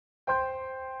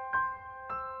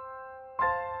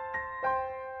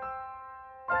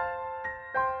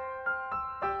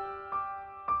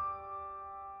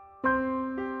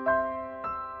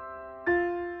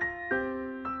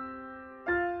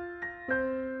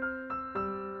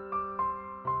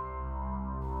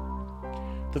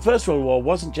The First World War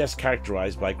wasn't just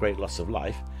characterised by great loss of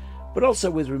life, but also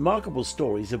with remarkable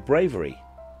stories of bravery.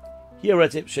 Here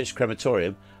at Ipswich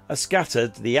Crematorium are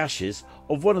scattered the ashes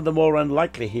of one of the more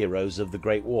unlikely heroes of the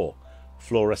Great War,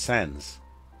 Flora Sandes.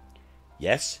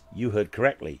 Yes, you heard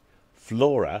correctly,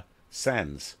 Flora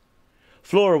Sandes.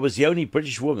 Flora was the only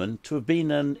British woman to have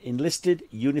been an enlisted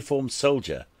uniformed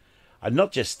soldier, and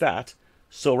not just that,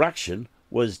 saw action,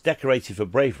 was decorated for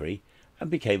bravery, and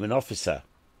became an officer.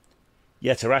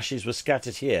 Yet her ashes were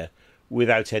scattered here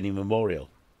without any memorial.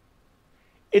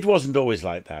 It wasn't always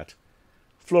like that.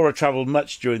 Flora travelled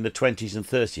much during the 20s and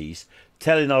 30s,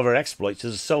 telling of her exploits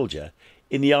as a soldier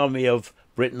in the army of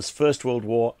Britain's First World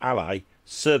War ally,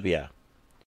 Serbia.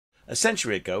 A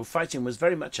century ago, fighting was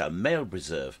very much a male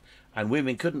reserve, and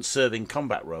women couldn't serve in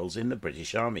combat roles in the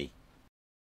British Army.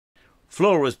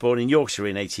 Flora was born in Yorkshire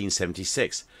in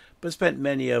 1876, but spent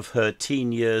many of her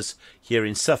teen years here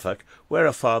in Suffolk, where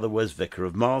her father was Vicar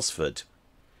of Malsford.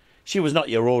 She was not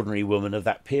your ordinary woman of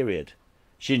that period.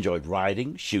 She enjoyed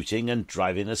riding, shooting and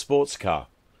driving a sports car.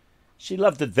 She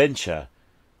loved adventure.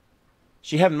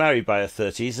 She hadn't married by her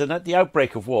 30s, and at the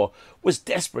outbreak of war was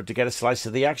desperate to get a slice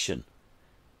of the action.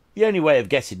 The only way of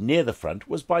getting near the front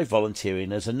was by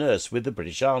volunteering as a nurse with the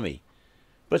British Army,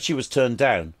 but she was turned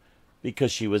down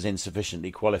because she was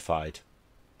insufficiently qualified.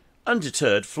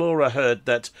 Undeterred, Flora heard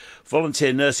that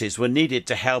volunteer nurses were needed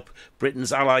to help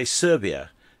Britain's ally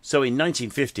Serbia, so in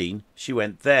 1915 she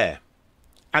went there.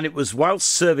 And it was whilst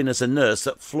serving as a nurse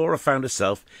that Flora found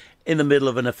herself in the middle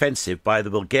of an offensive by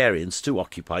the Bulgarians to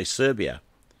occupy Serbia.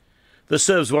 The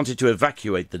Serbs wanted to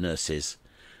evacuate the nurses,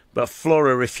 but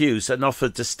Flora refused and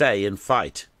offered to stay and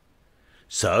fight.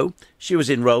 So she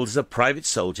was enrolled as a private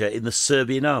soldier in the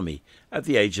Serbian army at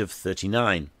the age of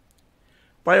 39.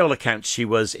 By all accounts she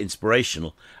was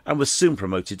inspirational and was soon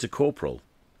promoted to corporal.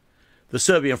 The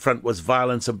Serbian front was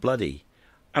violent and bloody,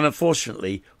 and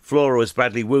unfortunately Flora was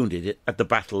badly wounded at the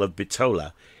Battle of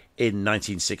Bitola in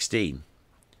 1916.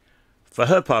 For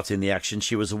her part in the action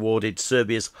she was awarded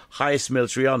Serbia's highest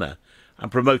military honour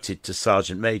and promoted to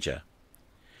Sergeant Major.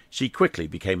 She quickly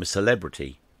became a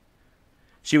celebrity.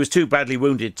 She was too badly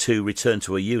wounded to return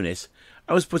to a unit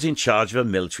and was put in charge of a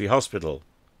military hospital.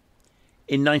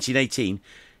 In 1918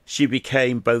 she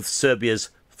became both Serbia's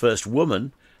first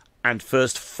woman and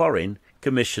first foreign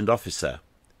commissioned officer.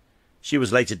 She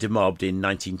was later demobbed in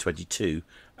 1922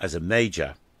 as a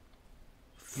major.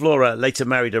 Flora later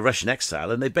married a Russian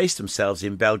exile, and they based themselves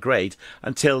in Belgrade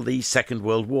until the Second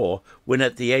World War, when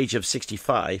at the age of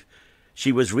 65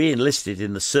 she was re-enlisted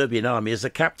in the Serbian army as a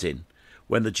captain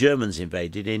when the Germans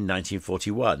invaded in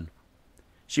 1941.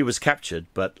 She was captured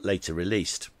but later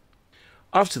released.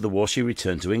 After the war she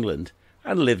returned to England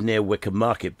and lived near Wickham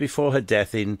Market before her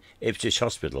death in Ipswich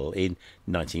Hospital in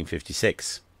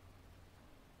 1956.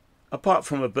 Apart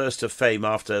from a burst of fame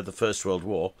after the First World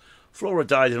War, Flora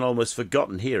died an almost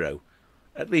forgotten hero,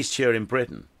 at least here in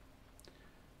Britain.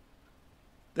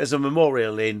 There's a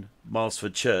memorial in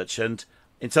Malsford Church, and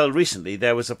until recently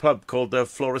there was a pub called the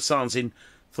Flora Sandes in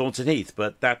Thornton Heath,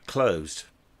 but that closed.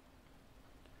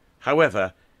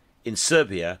 However, in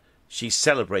Serbia she's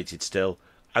celebrated still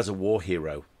as a war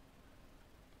hero.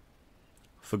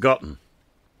 Forgotten.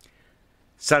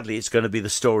 Sadly, it's going to be the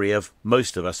story of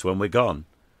most of us when we're gone.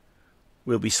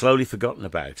 We'll be slowly forgotten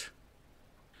about.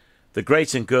 The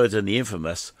great and good and the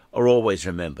infamous are always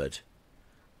remembered,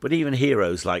 but even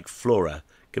heroes like Flora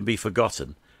can be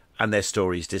forgotten and their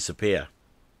stories disappear.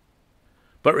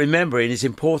 But remembering is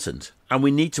important, and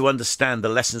we need to understand the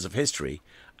lessons of history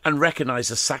and recognise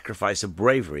the sacrifice and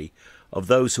bravery of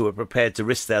those who were prepared to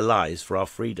risk their lives for our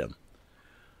freedom.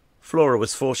 Flora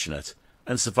was fortunate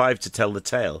and survived to tell the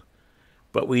tale,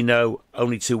 but we know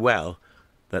only too well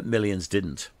that millions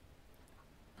didn't.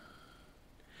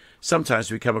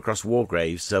 Sometimes we come across war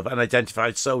graves of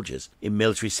unidentified soldiers in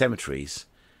military cemeteries,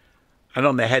 and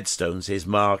on their headstones is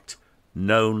marked,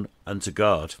 "Known unto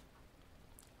God."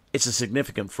 It's a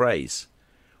significant phrase.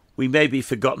 We may be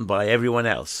forgotten by everyone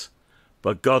else,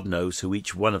 but God knows who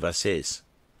each one of us is.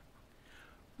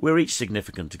 We're each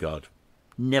significant to God,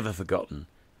 never forgotten,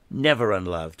 never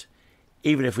unloved,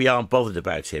 even if we aren't bothered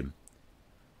about him.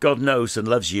 God knows and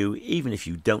loves you even if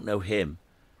you don't know him.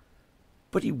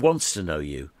 But he wants to know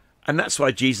you, and that's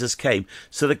why Jesus came,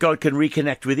 so that God can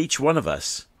reconnect with each one of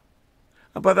us.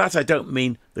 And by that I don't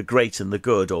mean the great and the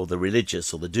good, or the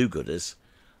religious or the do-gooders.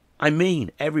 I mean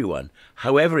everyone,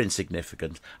 however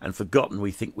insignificant and forgotten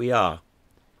we think we are.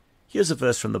 Here's a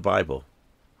verse from the Bible.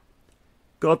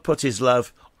 God put his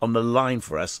love on the line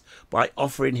for us by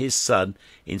offering his Son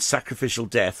in sacrificial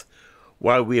death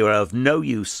while we were of no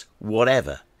use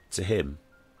whatever to him.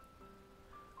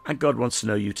 And God wants to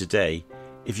know you today,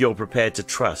 if you're prepared to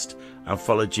trust and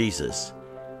follow Jesus.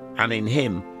 And in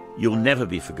him, you'll never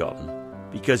be forgotten,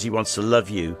 because he wants to love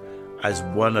you as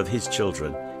one of his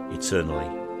children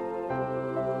eternally.